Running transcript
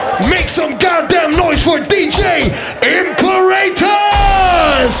Make some goddamn noise for DJ Imperatorz!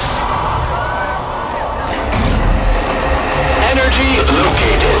 Energy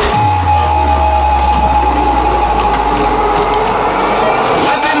located.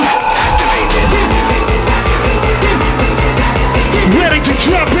 Weapon activated. Ready to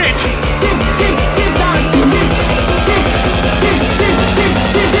drop it!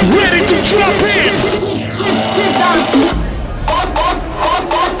 Ready to drop it!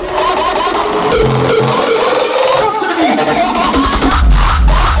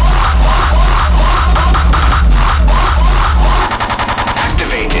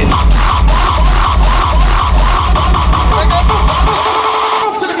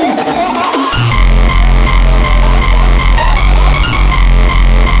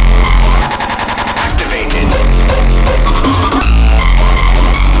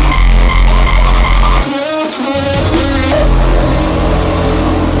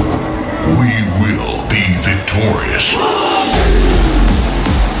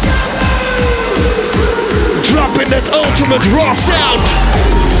 Dropping that ultimate raw sound.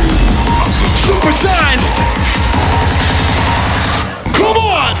 Supersized. Come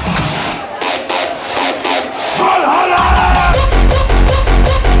on. Valhalla.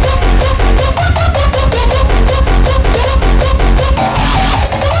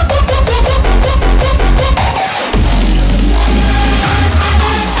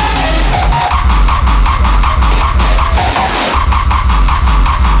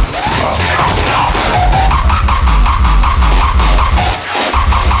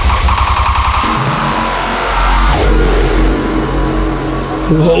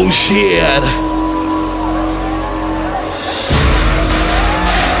 Oh shit!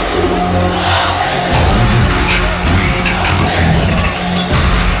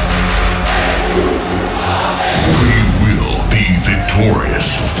 We will be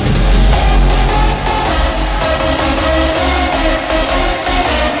victorious.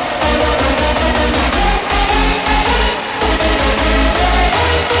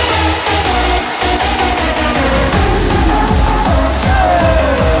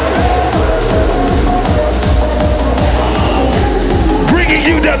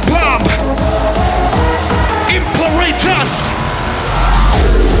 That bomb! Imperatorz!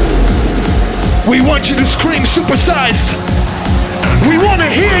 We want you to scream supersized! We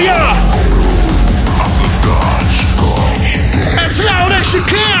wanna hear ya! As loud as you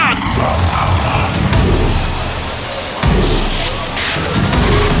can!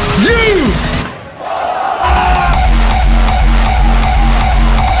 You!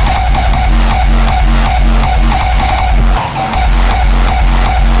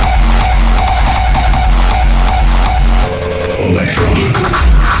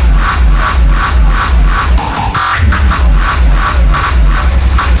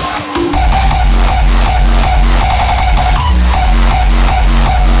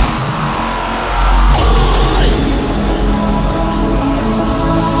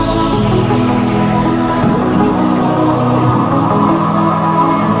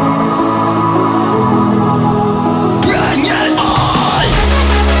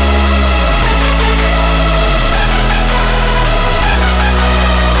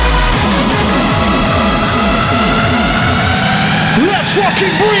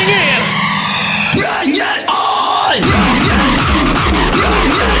 Fucking bring it! Bring it on! Bring it!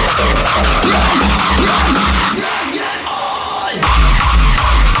 Bring it! Bring it on!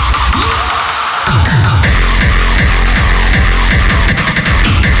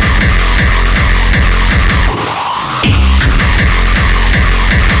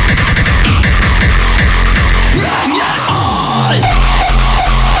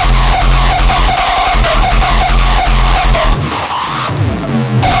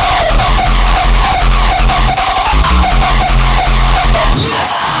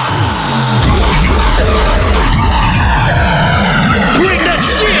 Bring it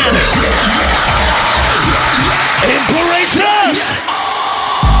on!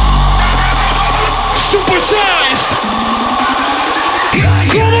 Supersized!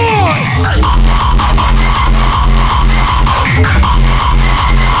 Come on!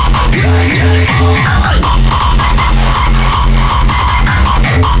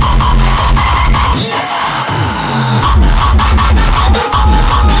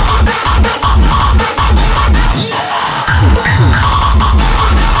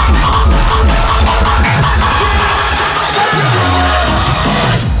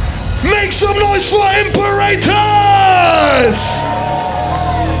 Make some noise for Imperatorz!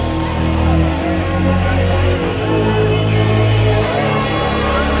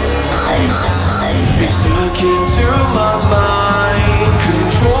 It's stuck into my mind,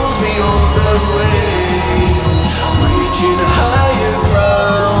 controls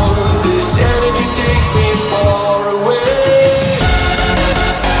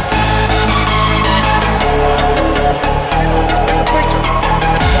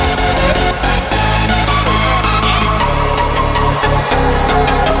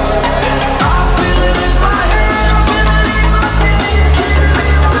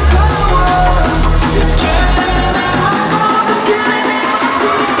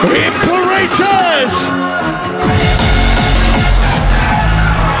Imperatorz!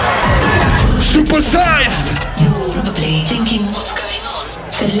 Supersized! You're probably thinking what's going on,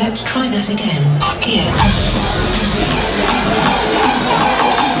 so let's try that again. Here.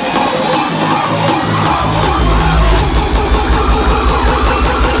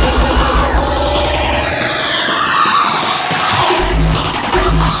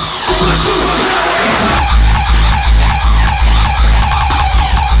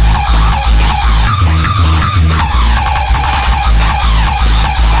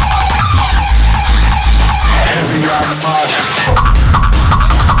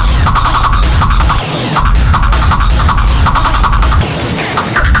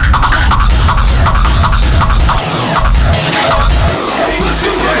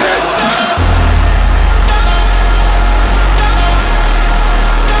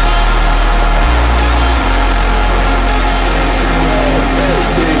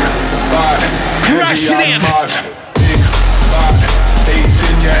 Crashing in! Big bad bass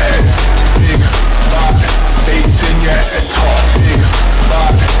in your head. Big bad bass in your head. Big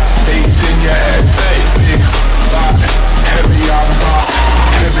bad bass in your head. Big bad heavy on mud.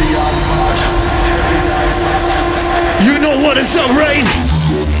 Heavy on mud. Heavy on mud. You know what is up, Rain?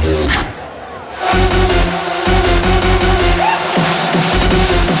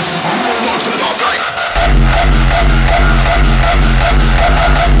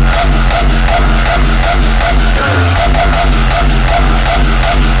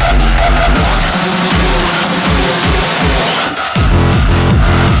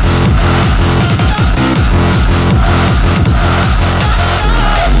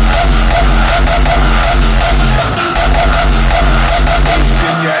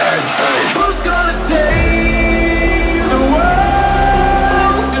 Who's gonna save the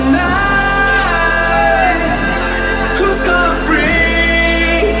world tonight? Who's gonna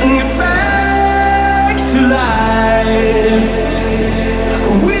bring it back to life?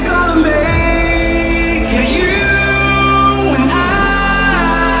 We're gonna make it, you and I.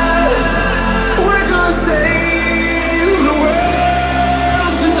 We're gonna save the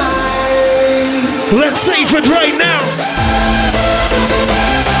world tonight. Let's save it right now!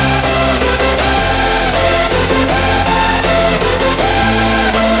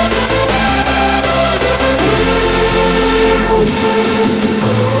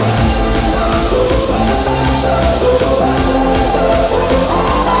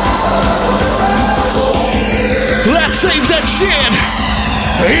 Let's save that shit!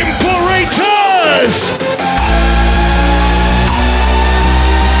 Imperatorz!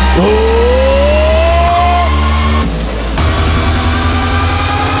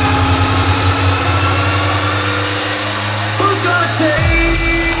 Who's gonna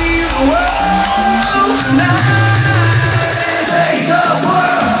save the world tonight? Save the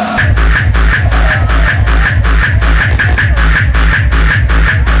world.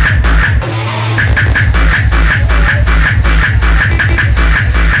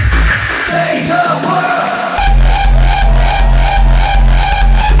 Save the world.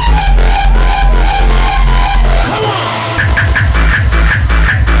 Come on.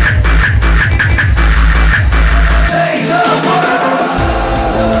 Save the world.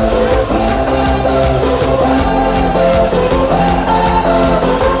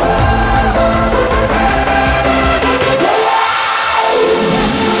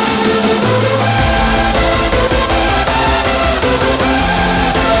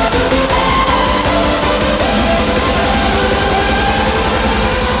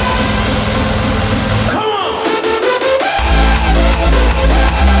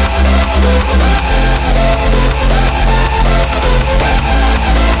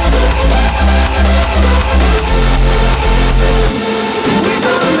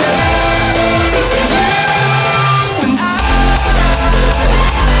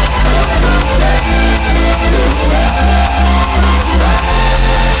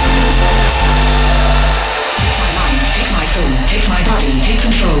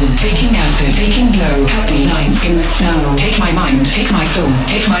 Taking acid, taking blow, happy nights in the snow. Take my mind, take my soul,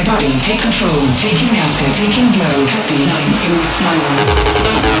 take my body, take control. Taking acid, taking blow, happy nights in the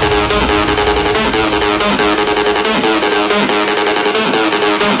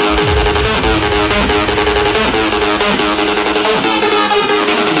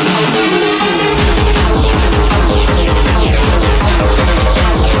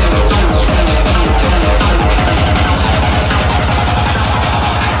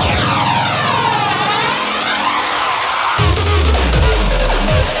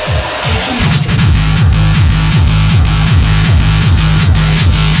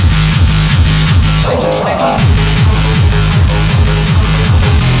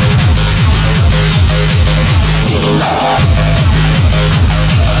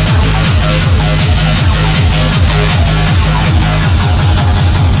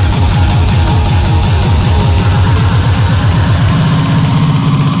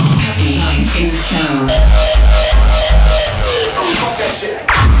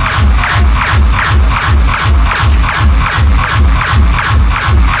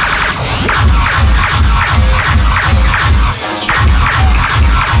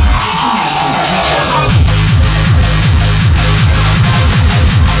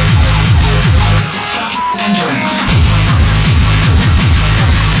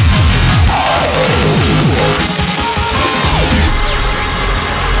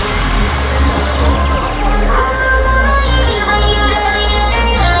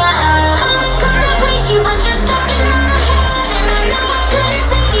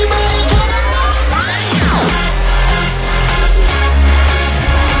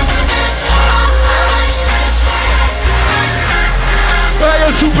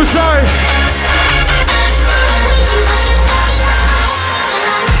Supersized.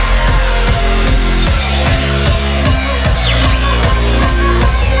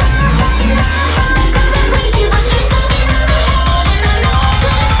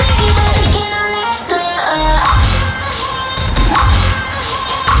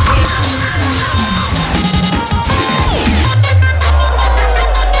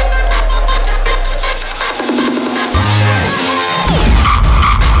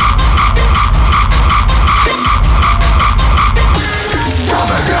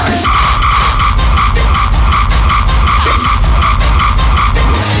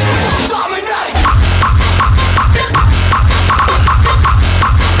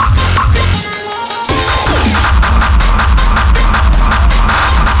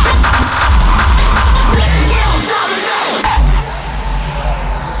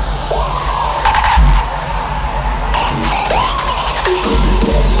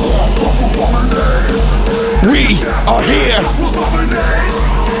 We are here.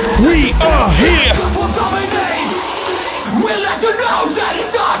 We are here. We'll let you know that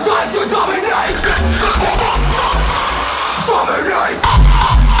it's our time to dominate. Dominate.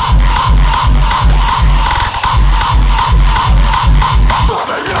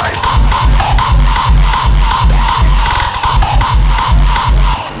 Dominate.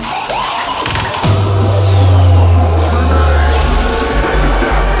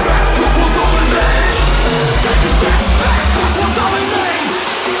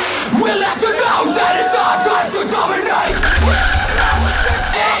 We'll let you know that it's our time to dominate.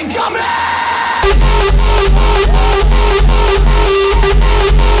 Incoming!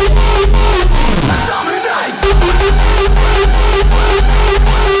 Dominate!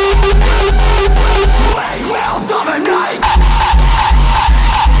 We will dominate!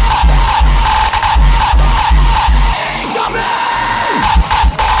 Incoming!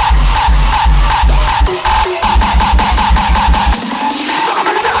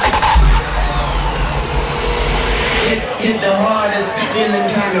 Hit the hardest, feeling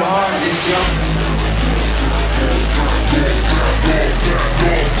kinda hardest, yo.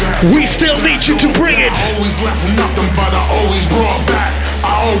 We still need you to bring it. I always left from nothing, but I always brought back.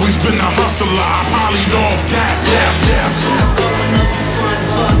 I always been a hustler, I polyed off that. Yeah.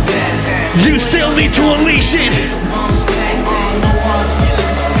 You still need to unleash it.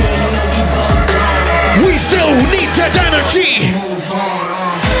 We still need that energy.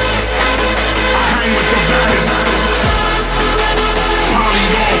 Hang with the baddest.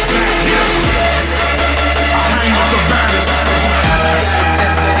 Polyed off that, yeah. I hang with the baddest.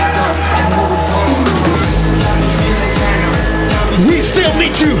 We still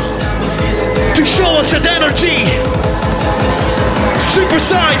need you to show us that energy.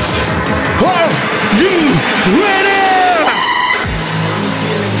 Supersized. Are you ready?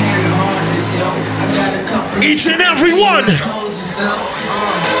 Each and every one.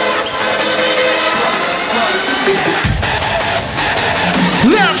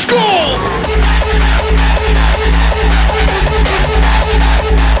 Let's go!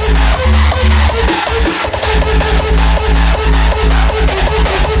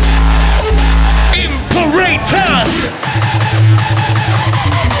 Imperatorz!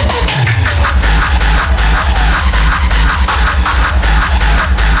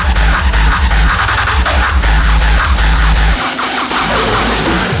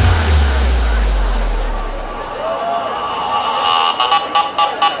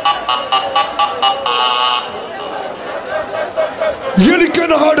 Jullie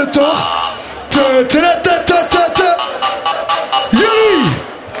kunnen harder toch? Jullie!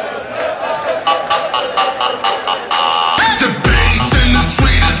 The bass and the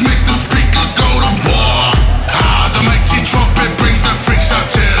tweeters make the speakers go to war. The mighty trumpet brings the freaks out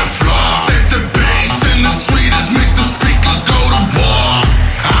to the floor. Set the bass and the tweeters make the speakers go to war.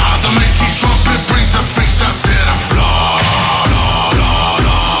 The mighty trumpet brings the freaks out to the floor.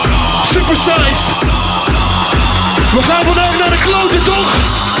 Supersized! We gaan vandaag naar de kloten toch?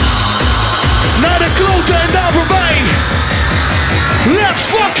 Naar de kloten en daar voorbij. Let's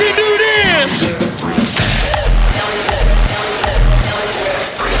fucking do this!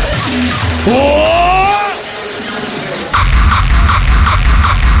 Oh!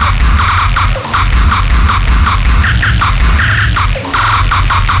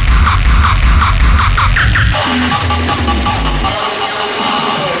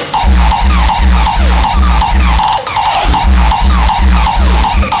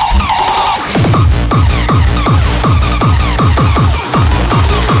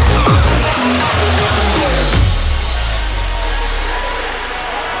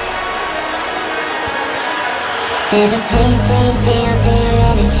 There's a sweet, sweet feel to your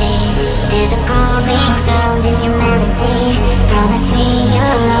energy. There's a calming sound in your melody. Promise me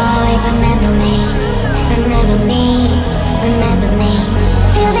you'll always remember me. Remember me, remember me.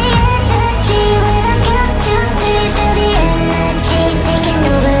 Feel the energy when I count to three. Feel the energy taking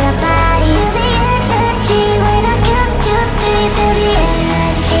over our body. Feel the energy when I count to three. Feel the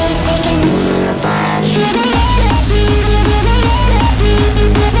energy taking over our body. Feel the energy, feel the energy,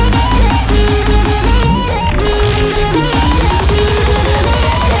 feel the energy.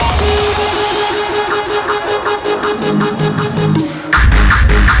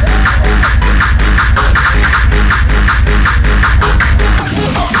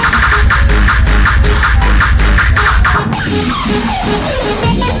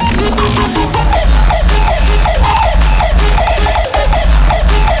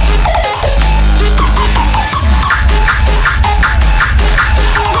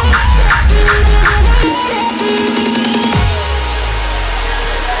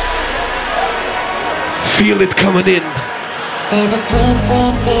 Feel it coming in. There's a sweet,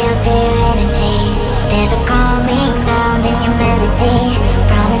 sweet feel to your energy. There's a calming sound in your melody.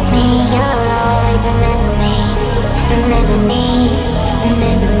 Promise me you'll always remember me. Remember me,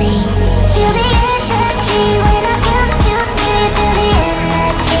 remember me. Feel the energy when I count to three. Feel the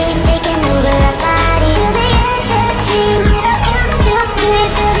energy taking over our body. Feel the energy when I count to three.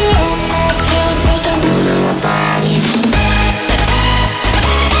 Feel the energy taking over our body.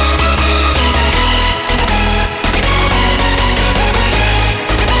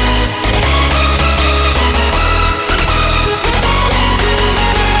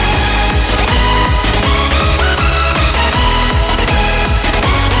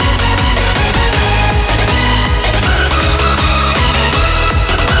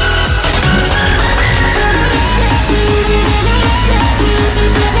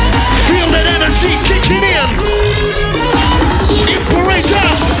 Kicking in.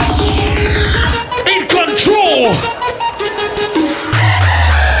 Imperatorz in control.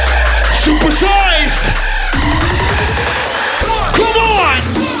 Supersized. Come on.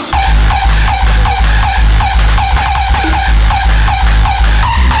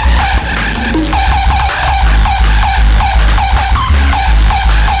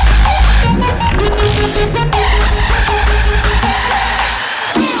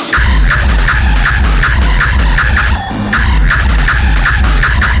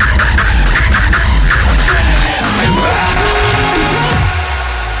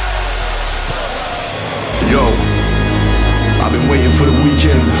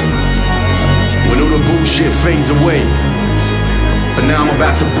 Fades away, but now I'm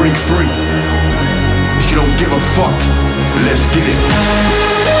about to break free. But you don't give a fuck, but let's get it.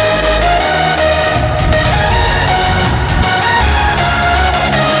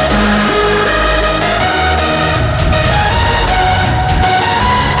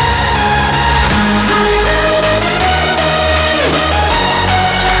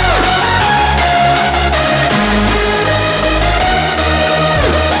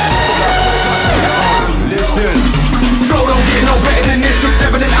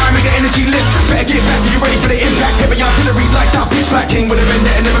 Better get back when you're ready for the impact. Heavy artillery, lights out, pitch black. King with a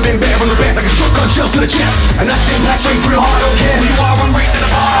vendetta and never been better on the best. Like a shotgun shell to the chest, and that's impact straight through the heart. Don't care who you are, I'm racing the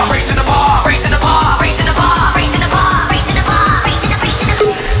bar, racing the bar, racing the bar, racing the bar, racing the bar, racing the bar, racing the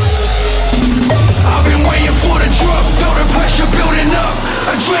bar. I've been waiting for the drop, feel the pressure building up.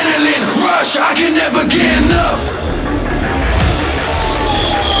 Adrenaline rush, I can never get enough.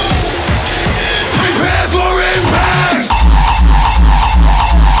 Prepare for impact.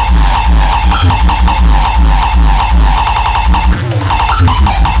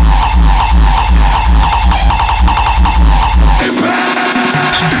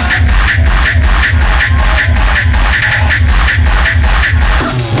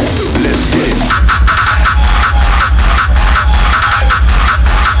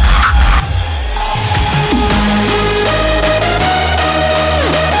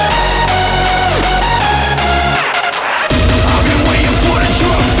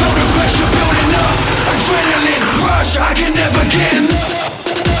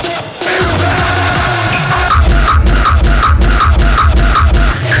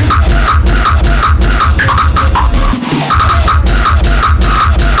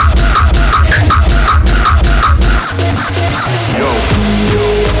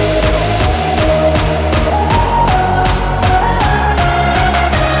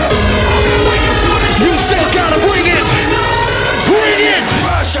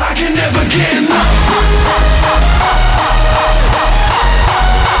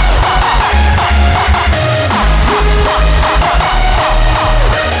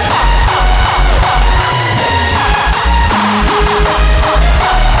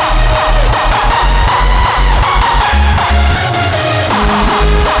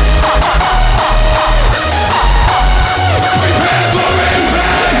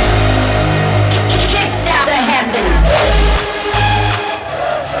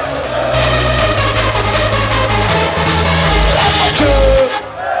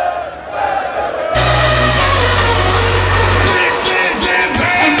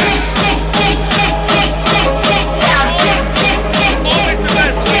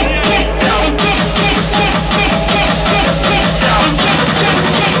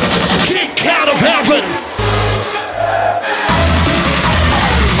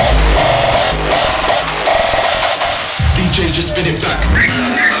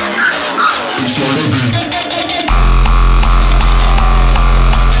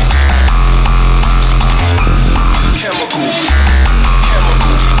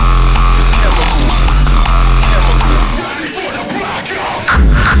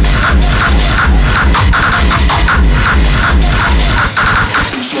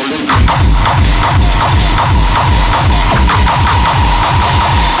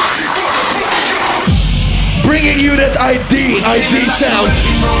 Bringing you that ID sound.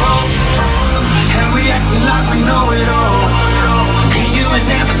 And we acting like we know it all. And you ain't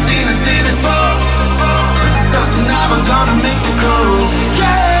never seen us here before. So tonight we're gonna make you go.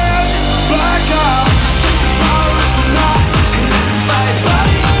 Yeah, black out. Power of the night. Electrified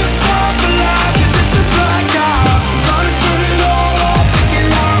body and soul for life. Yeah, this is black out. Gonna turn it all up. Make it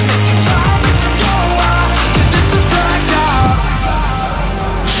loud, make it loud, make it go out. Yeah, this is black out.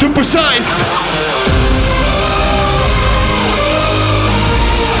 Supersized.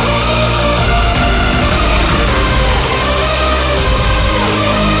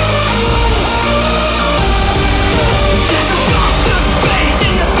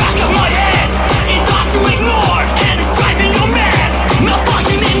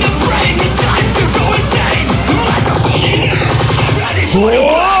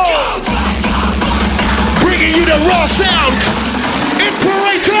 Whoa! Bringing you the raw sound.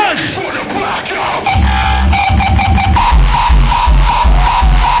 Imperatorz.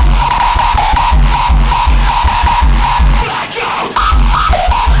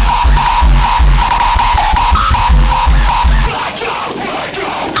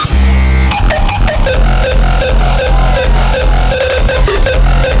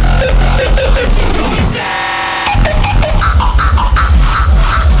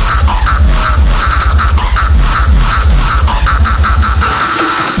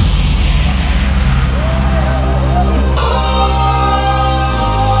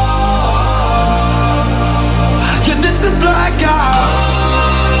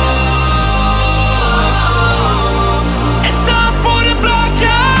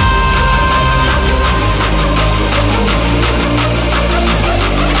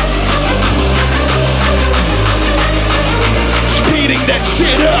 That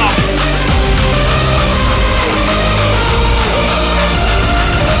shit up.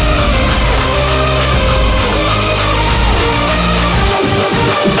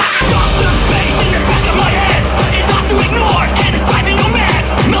 The bass in the back of my head is hard to ignore, and it's driving you mad.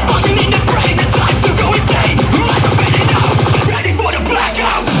 Malfunction in the brain, it's time to go insane. Life is fading out, get ready for the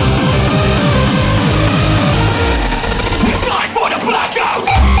blackout. It's time for the blackout.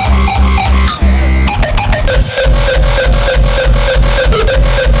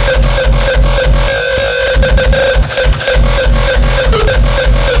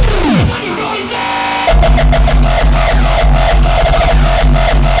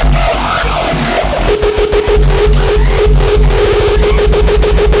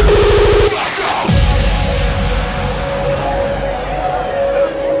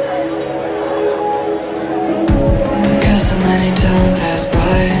 So many times pass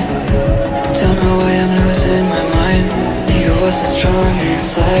by. Don't know why I'm losing my mind. Ego wasn't strong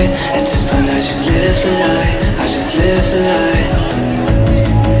inside. At this point I just live the lie. I just live the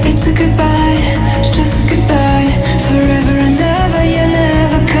lie. It's a goodbye, just a goodbye. Forever and ever, you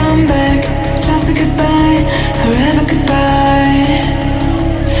never come back. Just a goodbye, forever goodbye.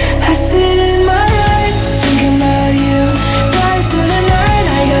 I sit in my ride, thinking about you. Drive through the night,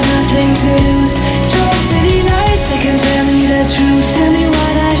 I got nothing to lose. Strong city nights, they can tell me the truth. Tell me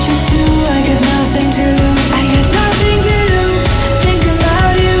what I should do, I got nothing to lose. I got nothing to lose, thinking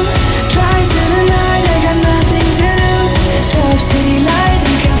about you. Drive through the night, I got nothing to lose.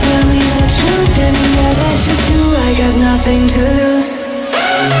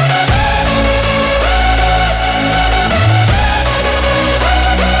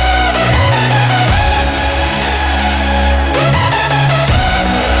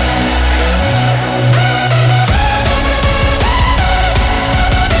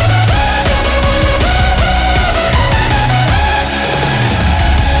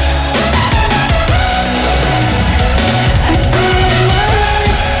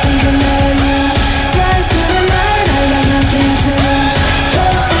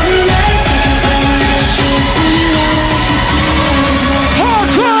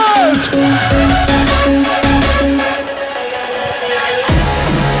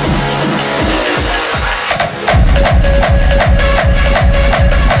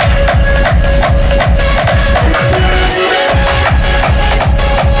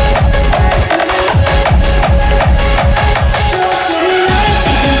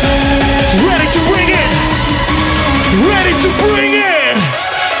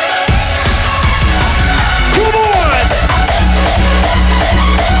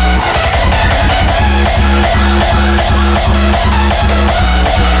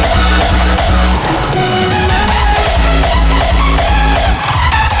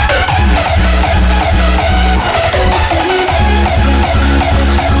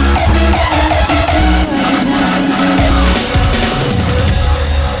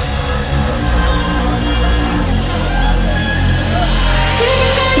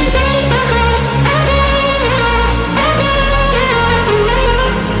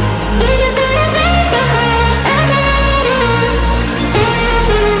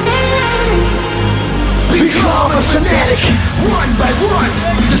 become a fanatic. One by one,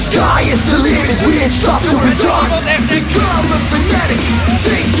 the sky is the limit. We ain't stopped till we're done. Become a fanatic,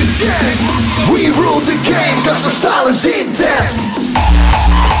 take the chance. We rule the game cause the style is intense.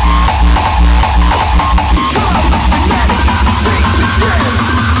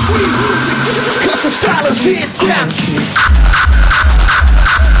 Cause the style is intense.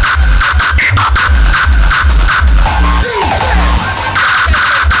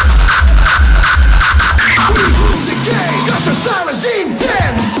 We rule the game cause the style is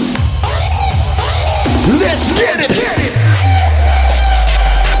intense. Let's get it.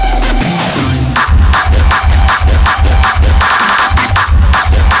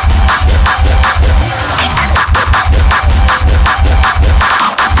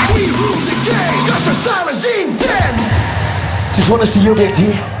 This one is to you, Big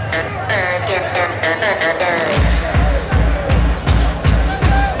T.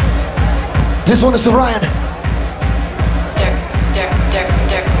 This one is to Ryan.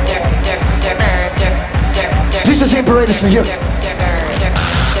 This is Imperatorz for you.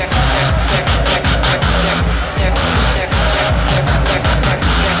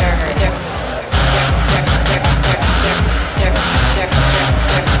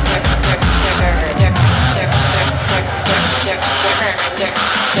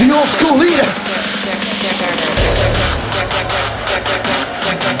 The old school leader.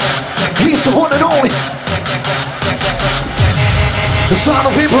 He's the one and only. The sound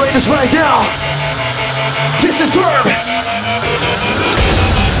of Imperatorz right now. This is Derb.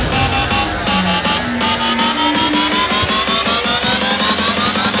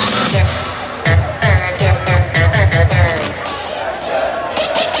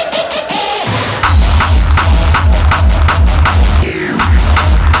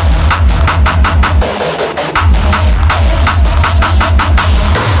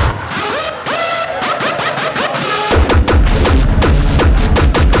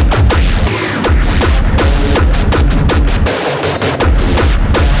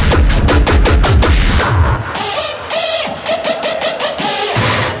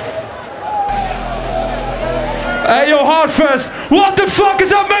 Hey, yo, Hardfest, what the fuck is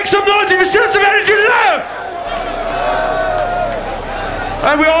that? Make some noise if you still have some energy left!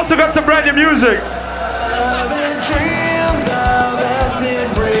 And we also got some brand new music.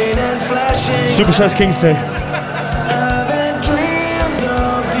 Supersized Kingsday.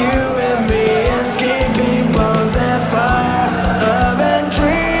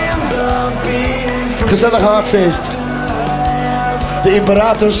 Gezellig Hardfeest. De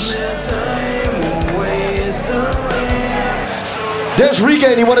Imperatorz. There's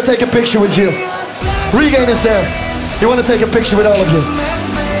Regain, he want to take a picture with you. Regain is there. He want to take a picture with all of you.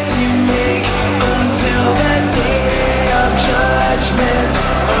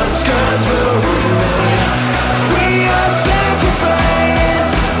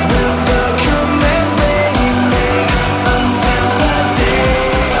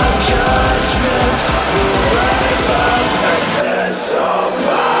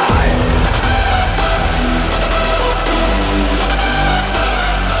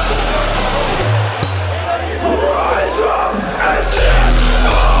 Rise up and dance.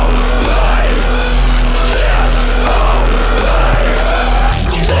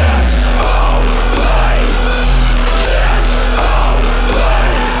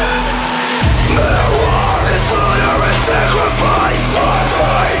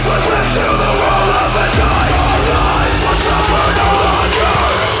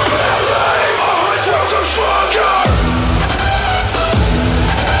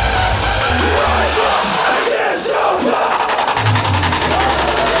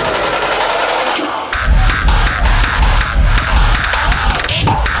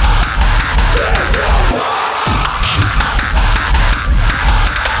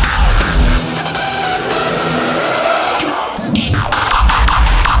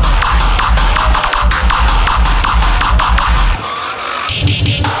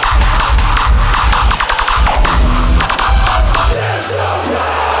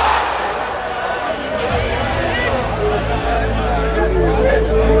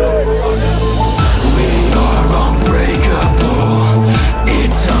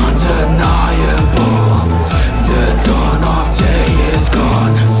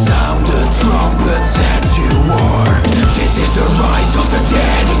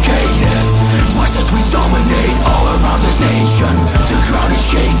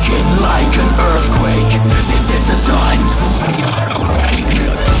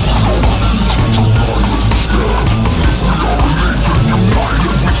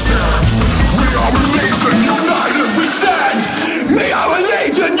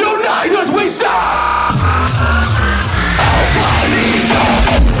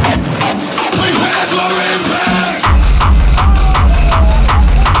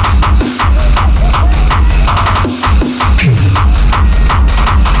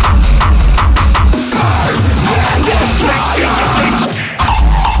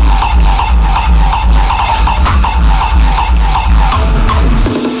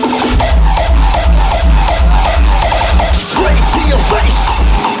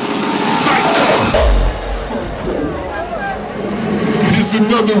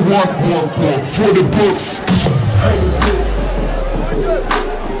 another one for the books.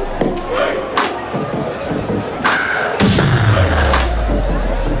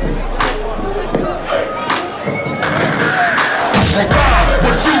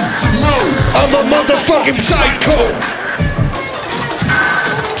 What you to know? I'm a motherfucking psycho.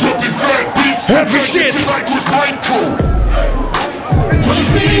 Dropping fat beats, heavy shit. Like was Michael.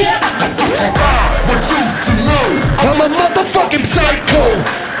 What you to know? I'm a motherfucking psycho.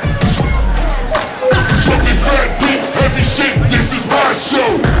 Dropping fat beats, heavy shit. This is my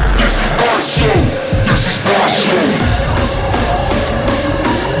show. This is my show. This is my show.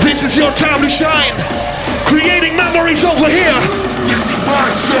 This is your time to shine. Creating memories over here. This is my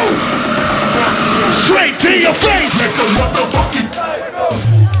show. Straight to your face. Like a motherfucking.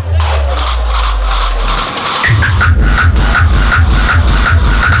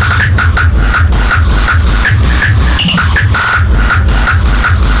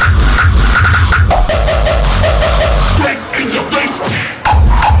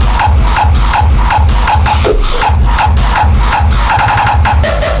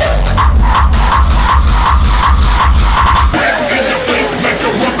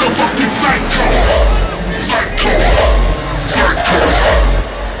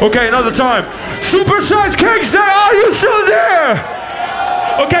 Okay, another time. Supersized Kingsday, are you still there?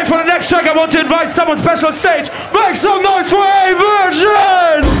 Okay, for the next track, I want to invite someone special on stage. Make some noise for A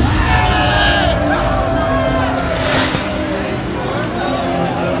Virgin!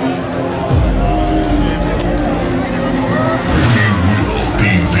 We will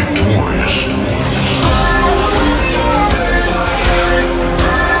be victorious.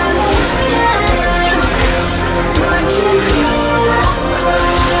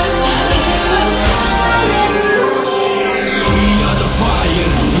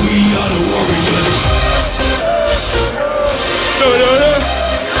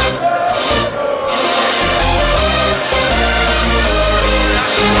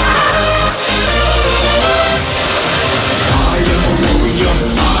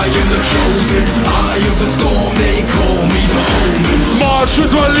 March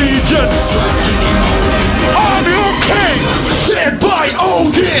with my legion. I'm your king. Stand by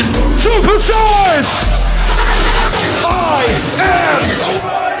Odin. Supersized. I am.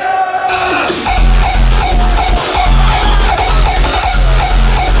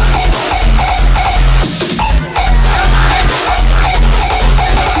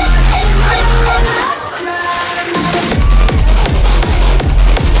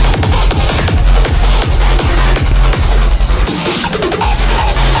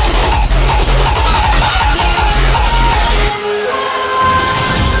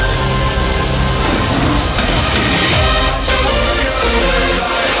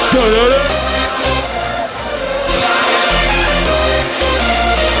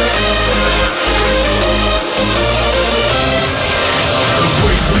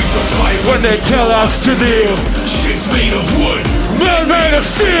 When they tell us to kneel, Ships made of wood, men made of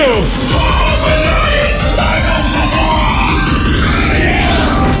steel.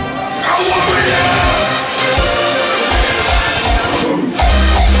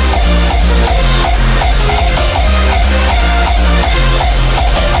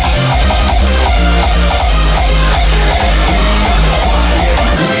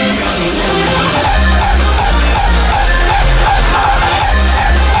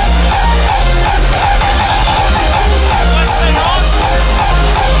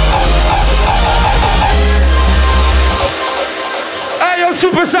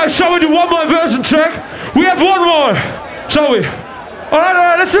 Supersized, shall we do one more version track? We have one more, shall we?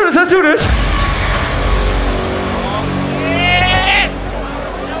 Alright, let's do this.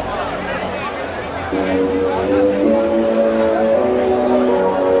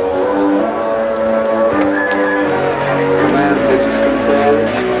 Command, this is Control.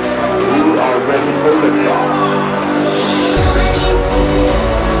 We are ready for liftoff.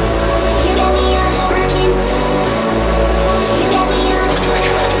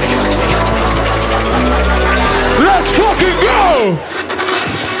 Let's fucking go!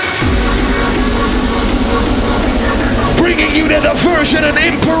 Bringing you the version and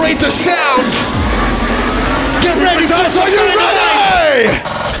Imperatorz sound. Get ready, guys. Are you ready?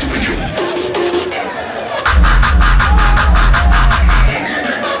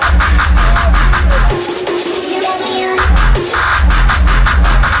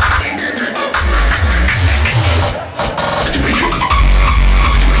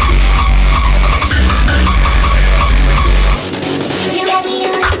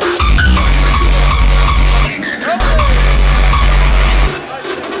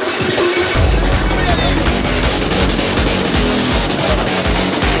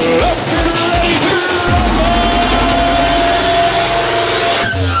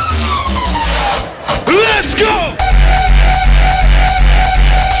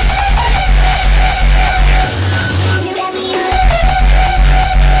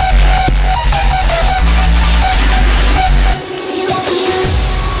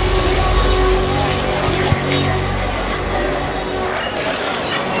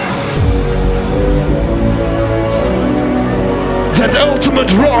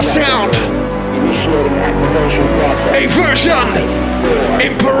 ultimate raw sound. Initiating activation process. A version.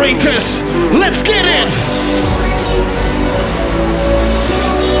 Imperatorz. Let's get it.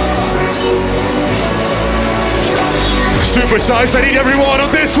 Supersized, I need everyone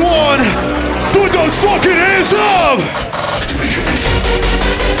on this one. Put those fucking hands up.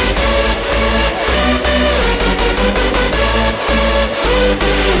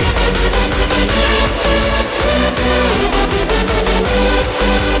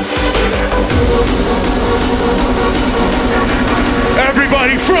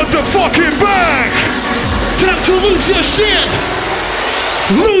 Everybody front to fucking back. Time to lose your shit.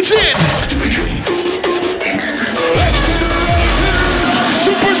 Lose it.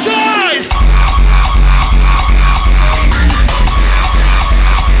 Supersized.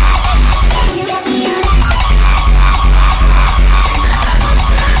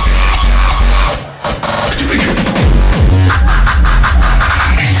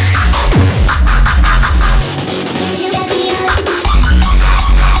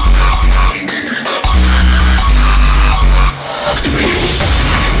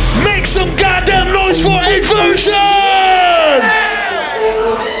 Make some goddamn noise for a version!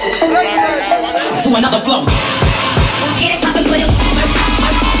 To another flow. Get it poppin', put it.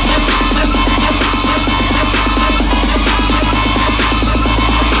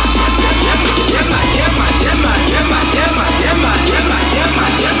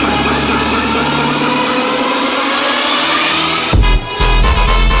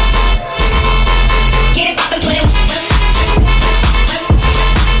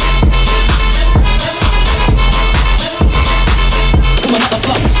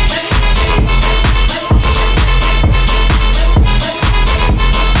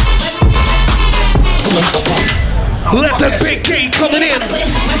 Let that big gate coming in.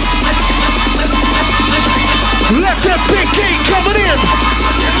 Let that big gate coming in.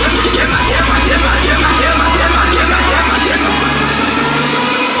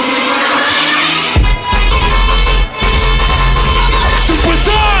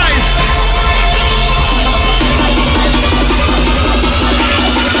 Supersized.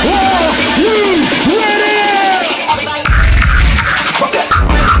 Are you ready?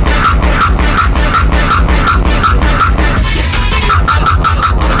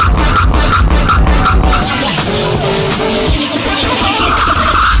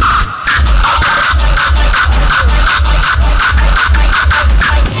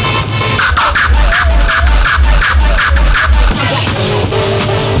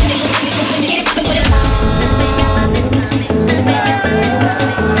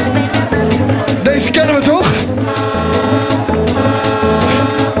 Deze kennen we toch?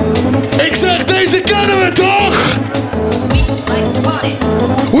 Ik zeg, deze kennen we toch?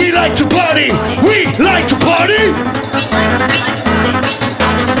 We like to party. We like to party.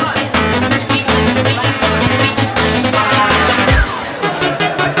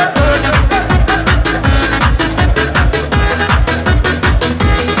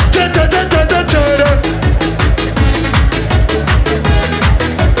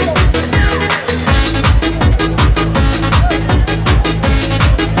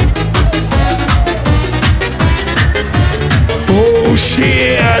 Oh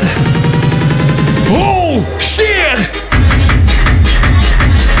shit! Oh shit!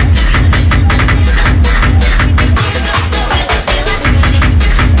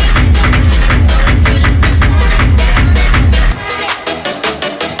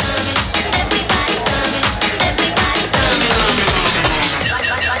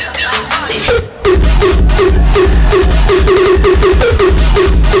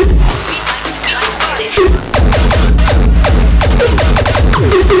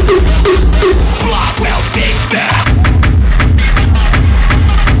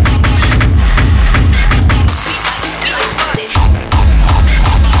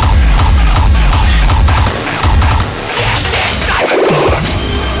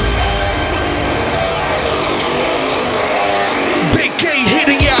 Big K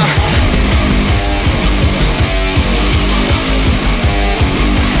hitting ya.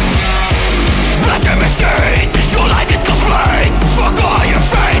 That's a machine. Your life is complete. Fuck all your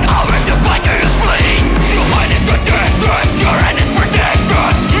pain. I'll rip this fight to your spleen. Your mind is addicted. Your end is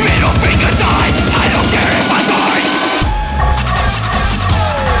predicted. Middle finger side. I don't care if I die.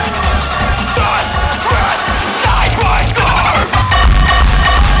 That's rest. Side right there.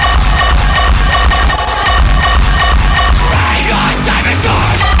 Right on time and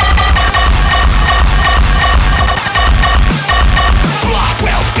time.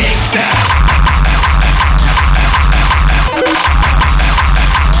 Blackwell Big Bang.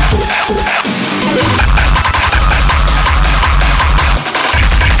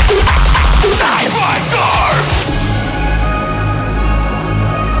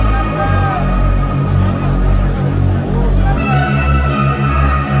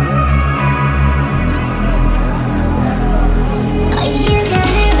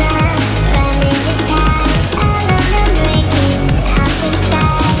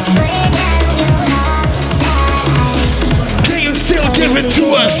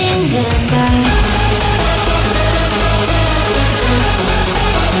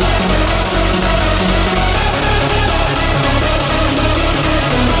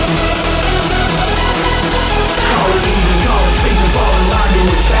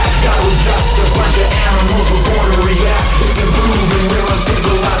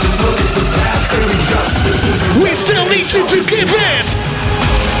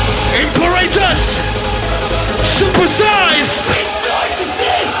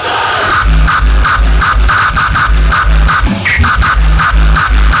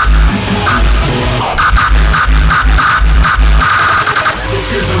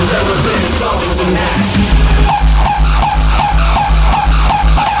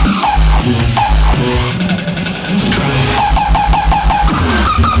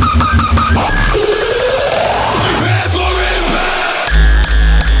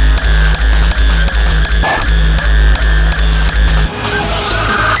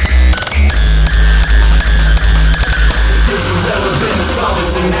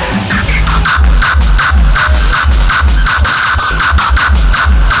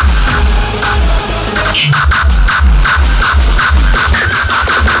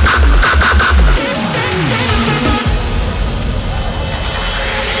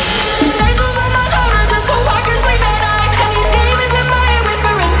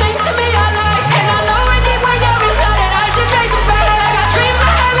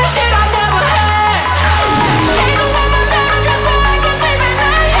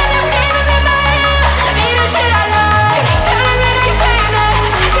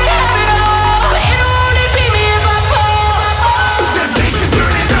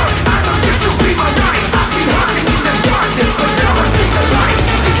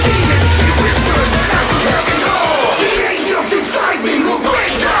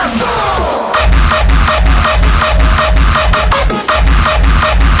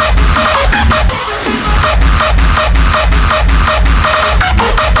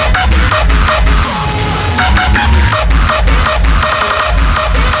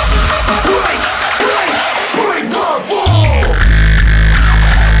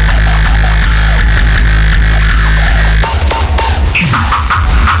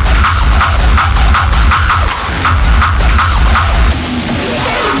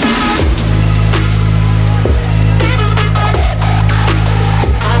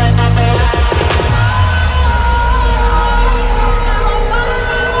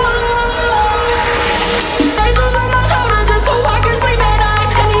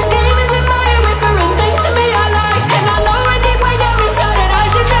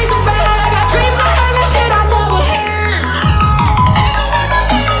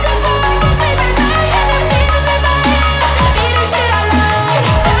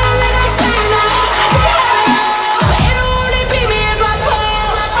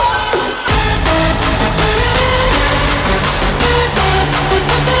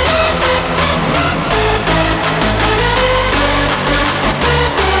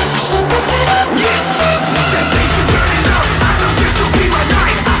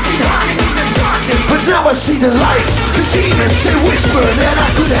 I see the lights, the demons they whisper that I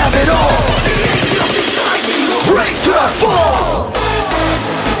could have it all. The angels inside me will break the fall.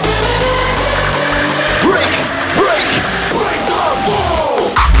 Break, break, break the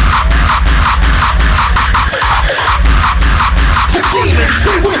fall. The demons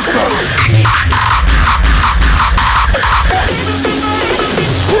they whisper.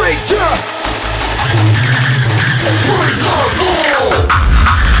 Break the fall.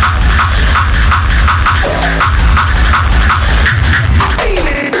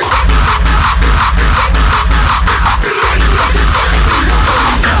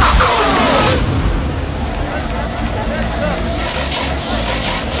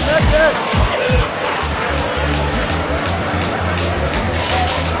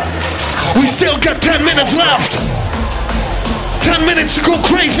 We still got 10 minutes left. 10 minutes to go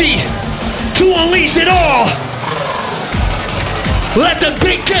crazy, to unleash it all. Let the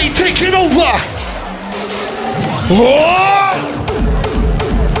big gate take it over. Oh!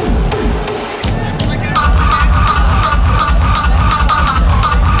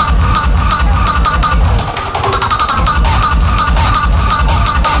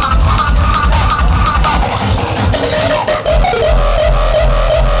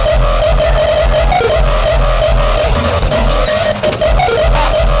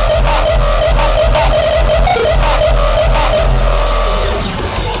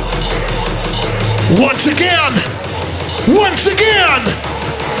 Once again! Once again!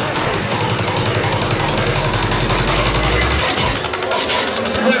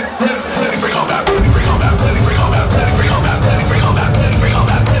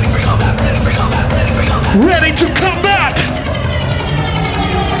 Ready to come back!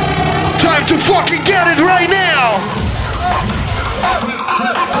 Time to fucking get it right now!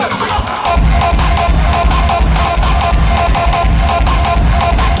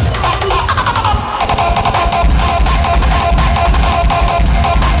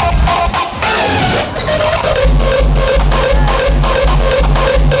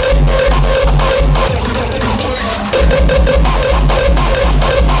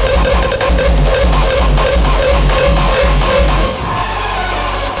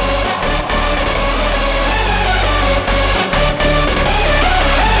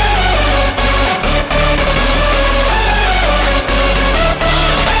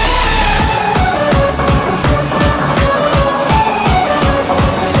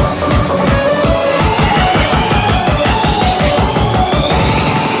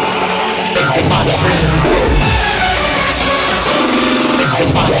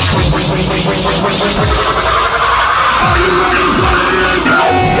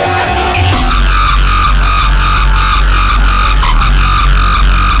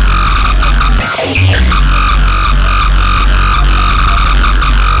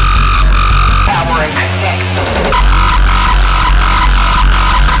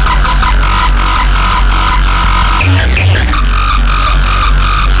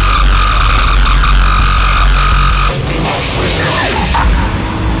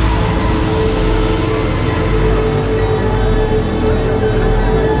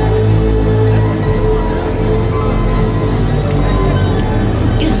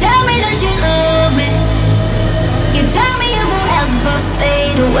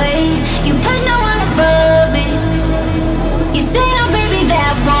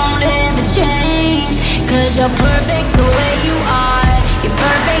 You're perfect the way you are. You're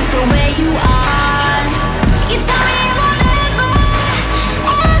perfect the way you are. You tell me it won't ever,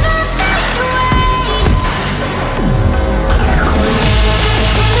 ever fade away.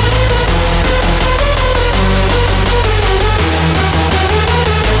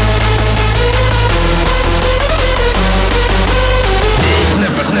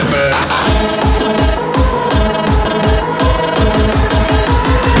 Sniffer, sniffer.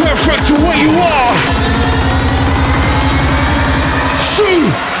 Perfect the way you are.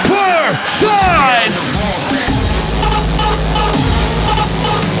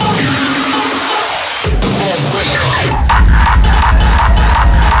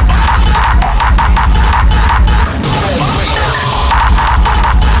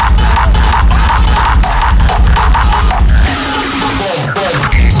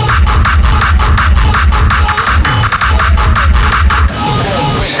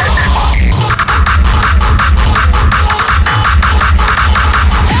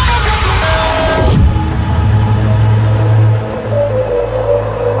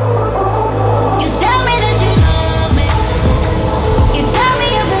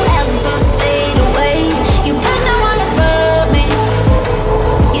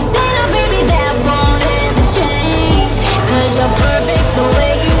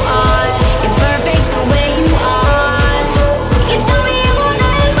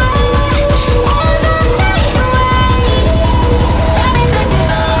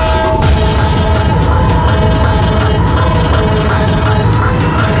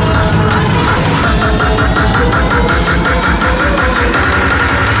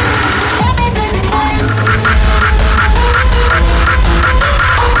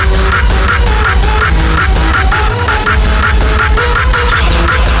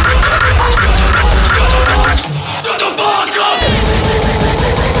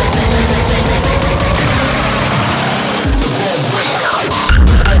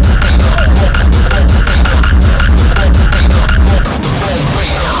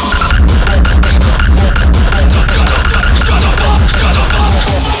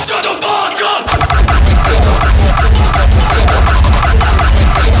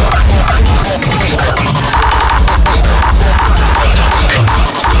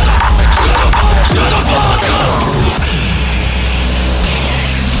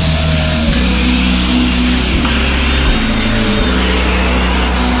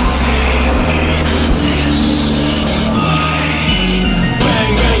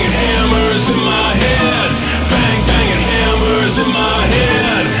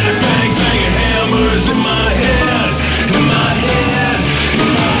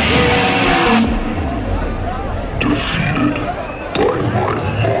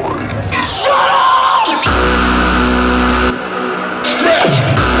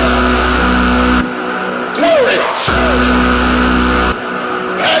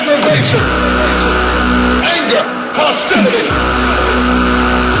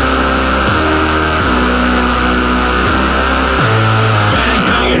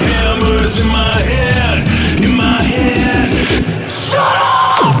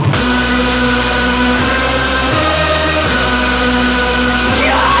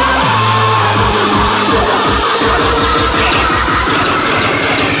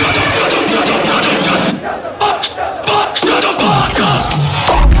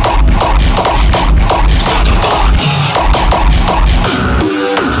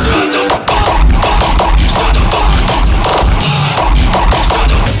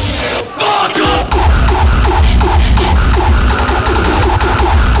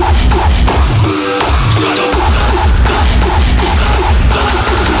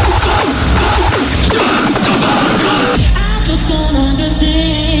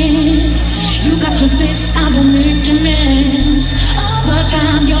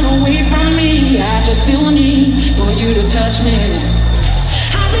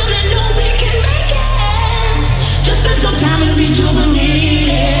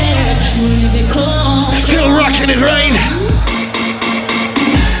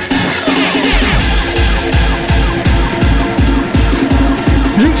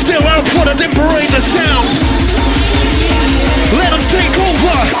 You still out for that Imperatorz sound? Let him take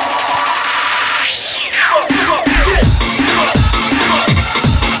over.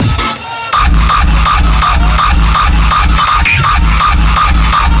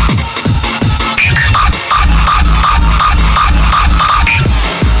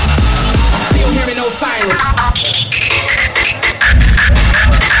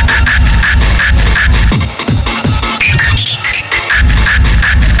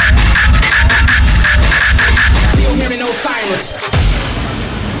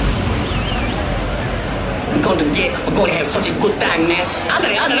 We're going to have such a good time, man.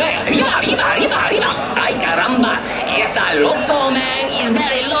 Andre, arriba. Ay, caramba. Está loco, man. He's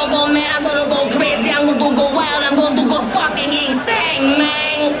very loco, man. I'm gonna go crazy. I'm gonna go wild. I'm going to go fucking insane,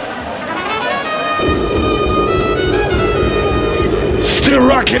 man. Still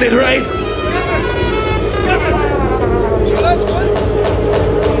rocking it, right?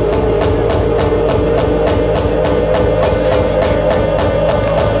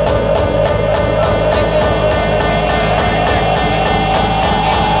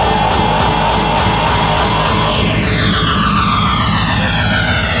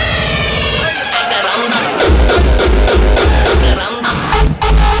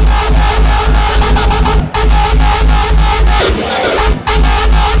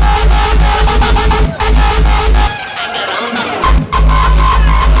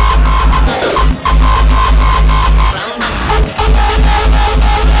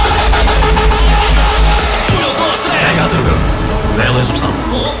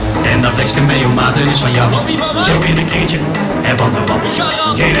 Is van jou, zo in een kringetje en van de wand.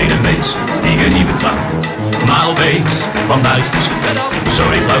 Geen ene mens die je niet vertrouwt, maar opeens kwam daar iets tussen. Zo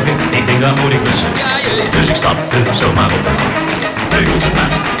deed Flauwke, ik denk daar moet ik blussen. Dus ik stapte zomaar op de beugels het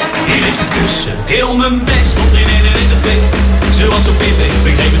maar, hier is de kussen. Heel mijn best stond in de fik, ze was zo pittig,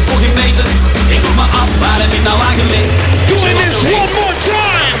 begreep het voor geen meter. Ik vroeg me af, waar heb ik nou aan gelegd? Doing this one more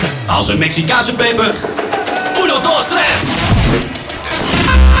time! Als een Mexicaanse peper, uno, dos, tres!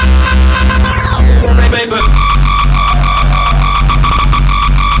 Peper.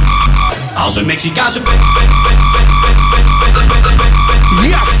 Als een Mexicaanse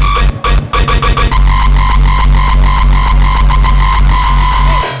yes.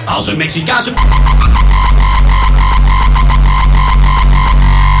 Als een Mexicaanse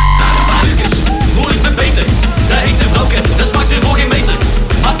voel ik me beter. Daar heet de vrouwke, dat smaakt er voor geen meter.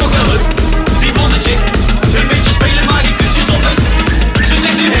 Maar toch wel leuk, die blonde chick. Een beetje spelen, maar geen kusjes op hem. Ze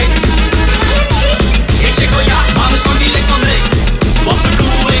zegt nu heen. Ik zeg wel ja, maar mijn stank die ligt van nee. Wat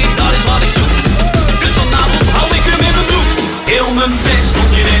verkoeling, dat is wat ik zoek. Dus vanavond hou ik hem in mijn broek. Heel mijn best stond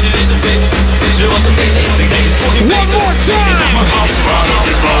hier in de fit. Zoals het deed, ik deed het voor geen meter. One more time!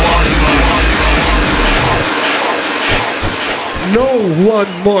 No,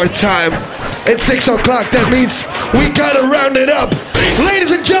 one more time. It's 6 o'clock, that means we gotta round it up.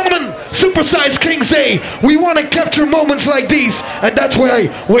 Ladies and gentlemen, Supersized Kingsday. We want to capture moments like these, and that's why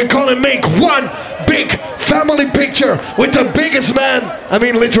we're gonna make one big family picture with the biggest man, I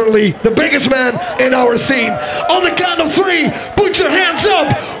mean literally, the biggest man in our scene. On the count of 3, put your hands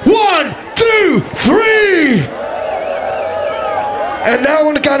up. 1, 2, 3. And now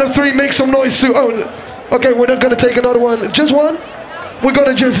on the count of 3, make some noise too. Oh, okay, we're not gonna take another one. Just one? We're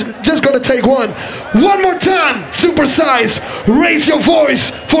gonna just gonna take one. One more time, Supersize. Raise your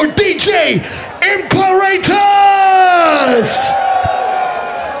voice for DJ Imperatorz.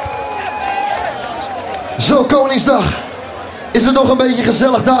 Zo, Koningsdag. Is het nog een beetje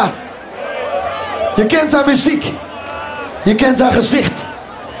gezellig daar? Je kent haar muziek. Je kent haar gezicht.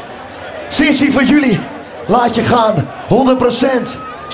 Sissy voor jullie. Laat je gaan. 100%.